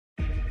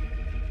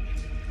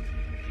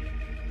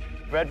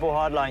Red Bull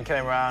Hardline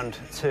came around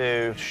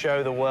to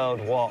show the world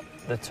what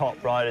the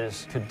top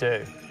riders could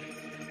do.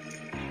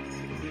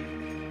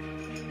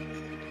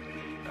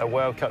 At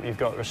World Cup, you've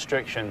got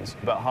restrictions,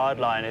 but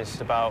Hardline is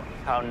about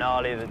how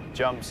gnarly the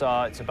jumps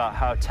are, it's about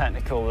how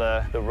technical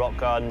the rock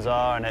gardens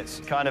are, and it's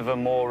kind of a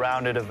more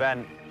rounded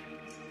event.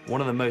 One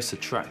of the most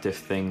attractive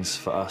things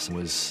for us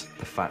was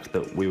the fact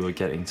that we were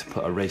getting to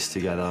put a race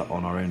together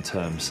on our own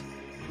terms.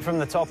 From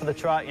the top of the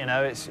track, you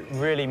know, it's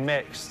really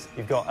mixed.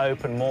 You've got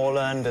open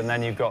moorland, and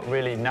then you've got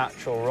really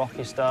natural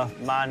rocky stuff,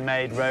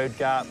 man-made road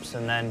gaps,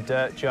 and then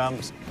dirt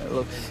jumps. It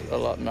looks a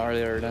lot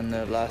gnarlier than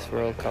the last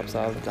World Cups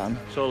I've done.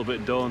 It's all a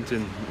bit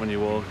daunting when you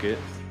walk it.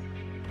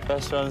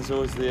 First round's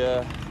always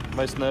the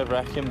most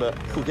nerve-wracking, but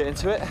we'll get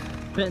into it.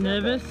 Bit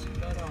nervous?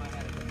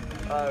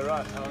 Oh,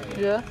 right.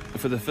 Yeah.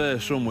 For the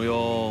first run, we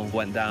all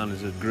went down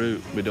as a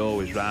group. We'd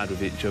always ride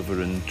with each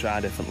other and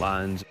try different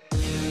lines.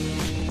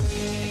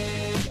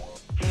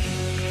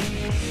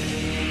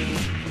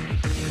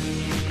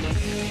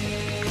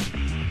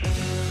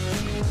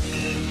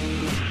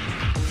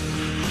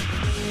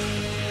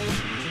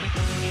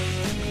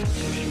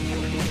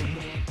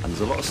 And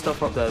there's a lot of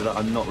stuff up there that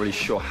I'm not really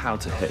sure how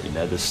to hit, you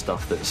know, there's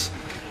stuff that's,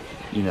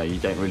 you know, you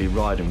don't really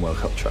ride in World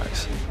Cup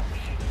tracks.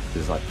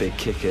 There's like big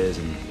kickers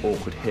and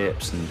awkward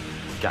hips and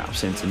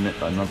gaps into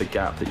another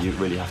gap that you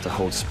really have to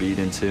hold speed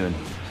into, and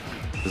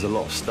there's a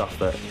lot of stuff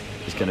that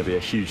is going to be a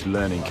huge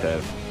learning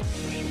curve.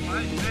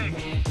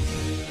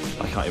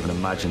 I can't even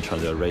imagine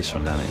trying to do a race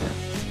run down it here.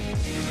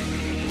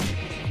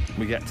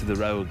 We get to the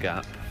road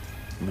gap,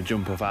 and we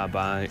jump off our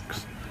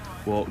bikes,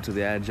 walk to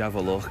the edge, have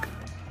a look.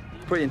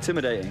 Pretty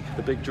intimidating,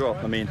 the big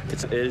drop. I mean,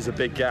 it is a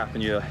big gap,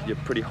 and you're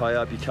pretty high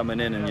up, you're coming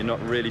in, and you're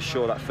not really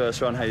sure that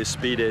first run how your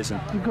speed is. And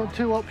you've got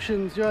two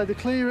options, you either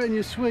clear it and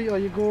you're sweet, or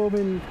you go home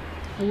in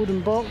a wooden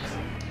box.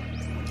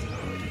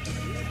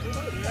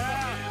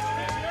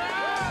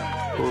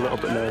 A little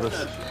bit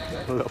nervous,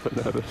 a little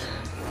bit nervous.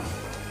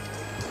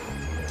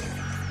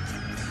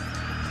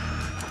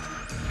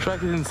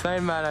 Track is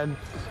insane, man, and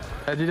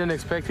I didn't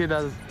expect it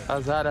as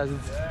hard as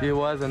it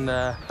was, and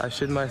I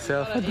shit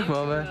myself at the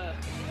moment.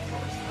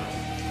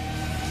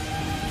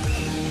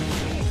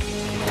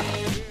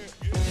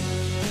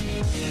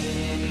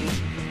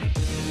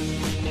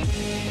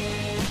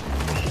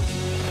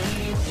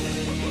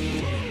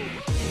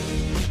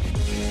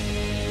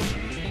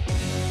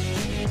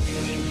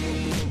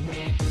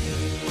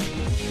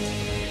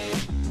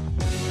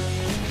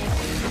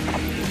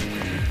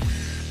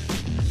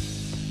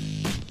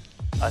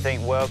 I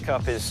think World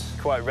Cup is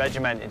quite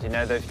regimented, you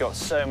know, they've got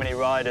so many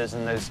riders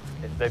and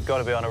they've got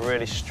to be on a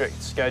really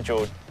strict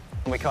schedule.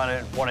 We kind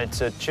of wanted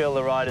to chill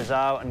the riders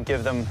out and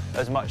give them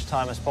as much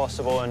time as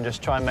possible and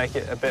just try and make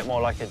it a bit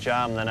more like a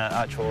jam than an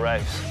actual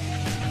race.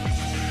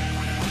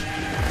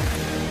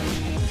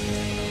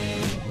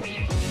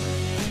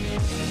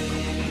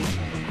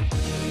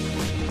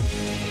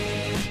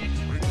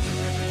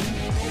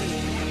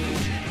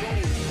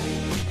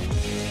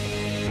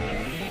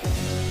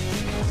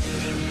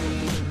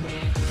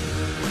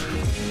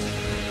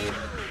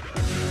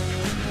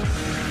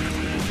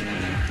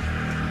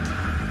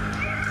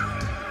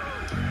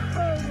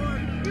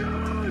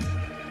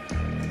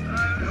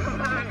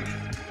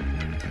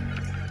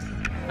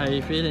 How are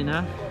you feeling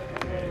now?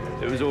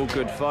 It was all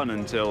good fun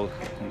until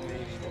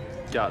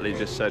Gatley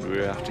just said we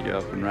have to get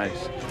up and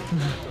race.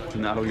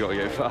 Now we got to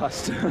go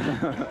fast.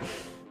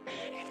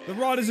 The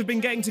riders have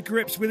been getting to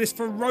grips with this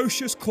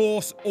ferocious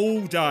course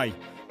all day.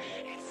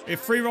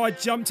 If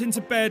Freeride jumped into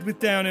bed with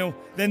downhill,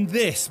 then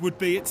this would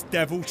be its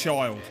devil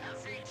child.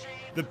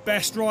 The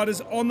best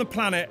riders on the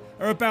planet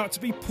are about to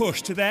be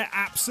pushed to their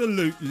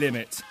absolute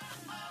limit.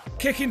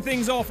 Kicking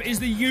things off is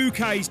the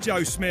UK's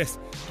Joe Smith.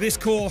 This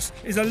course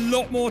is a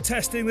lot more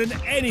testing than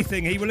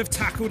anything he will have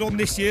tackled on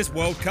this year's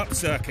World Cup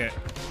circuit.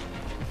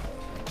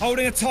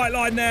 Holding a tight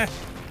line there.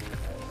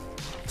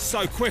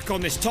 So quick on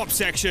this top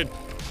section.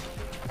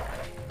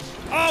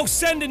 Oh,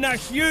 sending that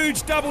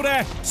huge double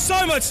there.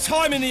 So much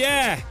time in the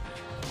air.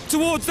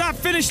 Towards that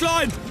finish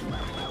line.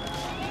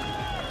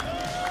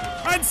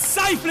 And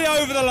safely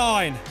over the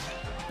line.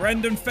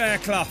 Brendan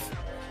Fairclough.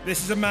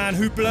 This is a man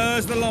who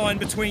blurs the line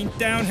between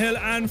downhill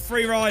and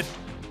freeride.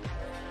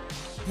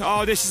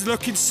 Oh, this is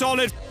looking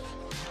solid.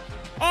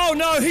 Oh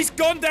no, he's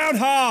gone down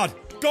hard.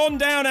 Gone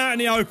down out in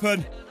the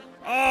open.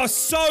 Oh,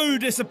 so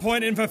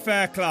disappointing for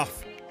Fairclough.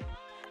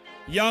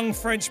 Young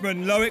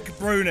Frenchman Loic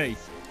Bruni.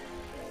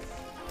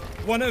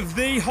 One of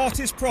the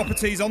hottest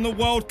properties on the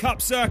World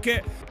Cup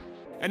circuit.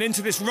 And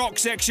into this rock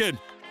section.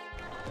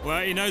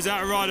 Well, he knows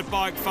how to ride a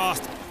bike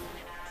fast.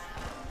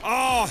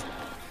 Oh,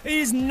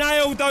 he's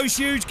nailed those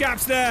huge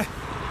gaps there.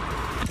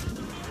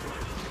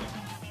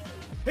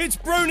 It's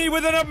Bruni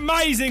with an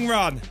amazing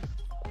run.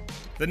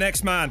 The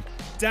next man,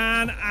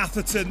 Dan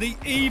Atherton, the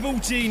evil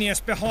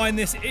genius behind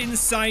this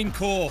insane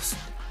course.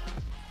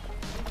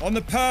 On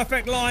the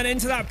perfect line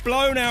into that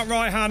blown out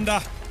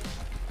right-hander.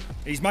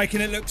 He's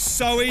making it look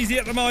so easy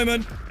at the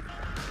moment.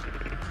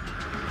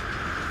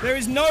 There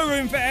is no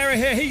room for error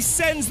here. He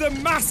sends the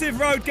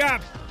massive road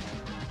gap.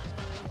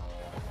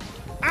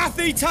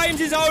 Athy tames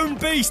his own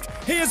beast.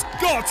 He has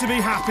got to be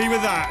happy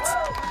with that.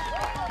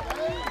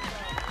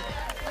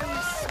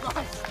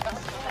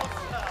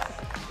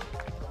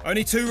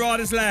 Only 2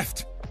 riders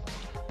left.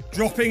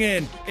 Dropping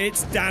in,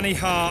 it's Danny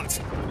Hart.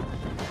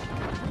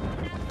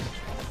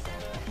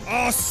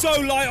 Oh, so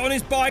light on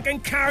his bike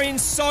and carrying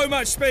so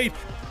much speed.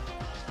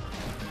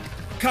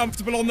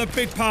 Comfortable on the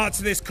big parts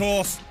of this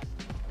course.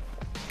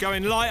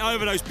 Going light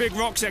over those big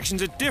rock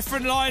sections, a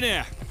different line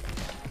here.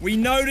 We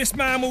know this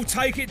man will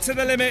take it to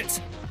the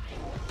limit.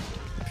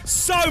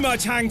 So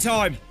much hang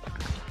time.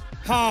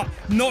 Hart,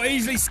 not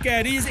easily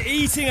scared. He is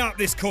eating up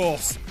this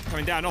course.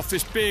 Coming down off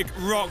this big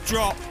rock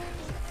drop.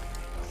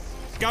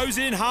 Goes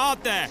in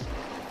hard there.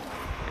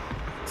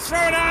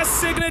 Throwing out a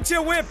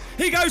signature whip.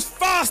 He goes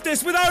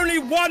fastest with only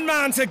 1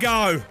 man to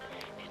go.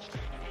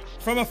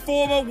 From a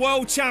former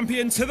world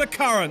champion to the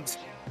current,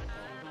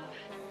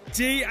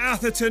 G.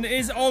 Atherton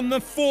is on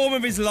the form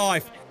of his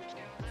life.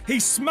 He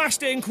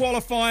smashed it in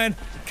qualifying.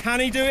 Can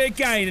he do it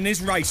again in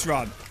his race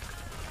run?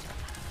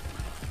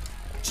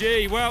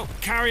 G, well,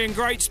 carrying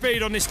great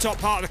speed on this top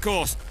part of the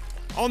course.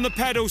 On the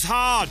pedals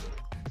hard.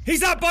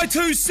 He's up by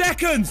 2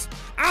 seconds.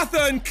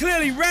 Atherton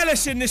clearly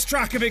relishing this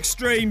track of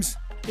extremes.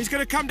 He's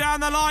going to come down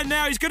the line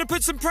now. He's going to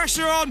put some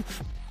pressure on.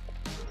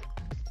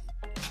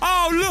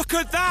 Oh, look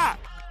at that.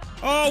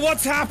 Oh,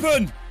 what's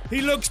happened?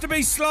 He looks to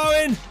be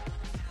slowing.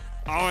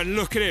 Oh, and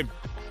look at him.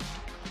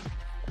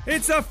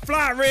 It's a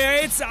flat rear.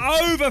 It's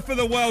over for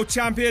the world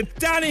champion.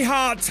 Danny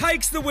Hart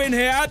takes the win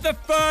here at the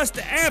first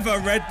ever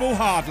Red Bull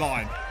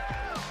Hardline.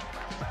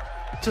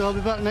 So I'll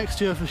be back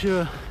next year for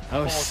sure. I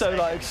was so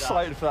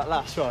excited for that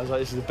last one. I was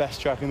like, this is the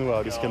best track in the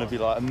world. It's going to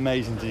be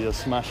amazing to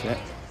just smash it.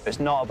 It's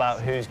not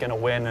about who's going to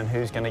win and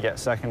who's going to get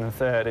second and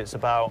third. It's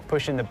about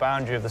pushing the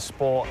boundary of the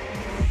sport.